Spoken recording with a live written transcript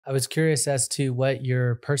I was curious as to what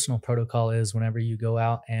your personal protocol is whenever you go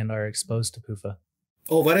out and are exposed to PUFA.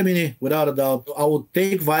 Oh, vitamin E, without a doubt. I would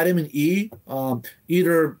take vitamin E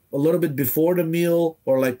either a little bit before the meal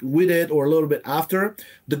or like with it or a little bit after.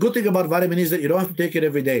 The good thing about vitamin E is that you don't have to take it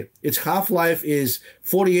every day. Its half-life is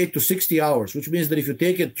 48 to 60 hours, which means that if you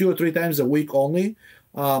take it 2 or 3 times a week only,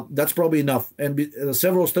 that's probably enough. And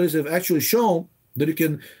several studies have actually shown that you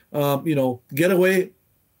can, get away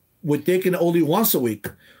with taking it only once a week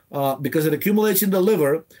because it accumulates in the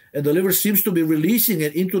liver, and the liver seems to be releasing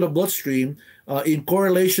it into the bloodstream in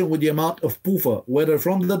correlation with the amount of PUFA, whether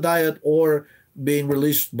from the diet or being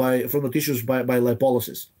released from the tissues by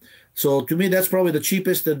lipolysis. So to me, that's probably the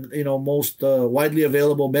cheapest and most widely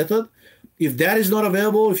available method. If that is not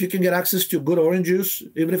available, if you can get access to good orange juice,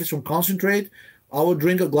 even if it's from concentrate, I would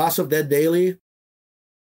drink a glass of that daily.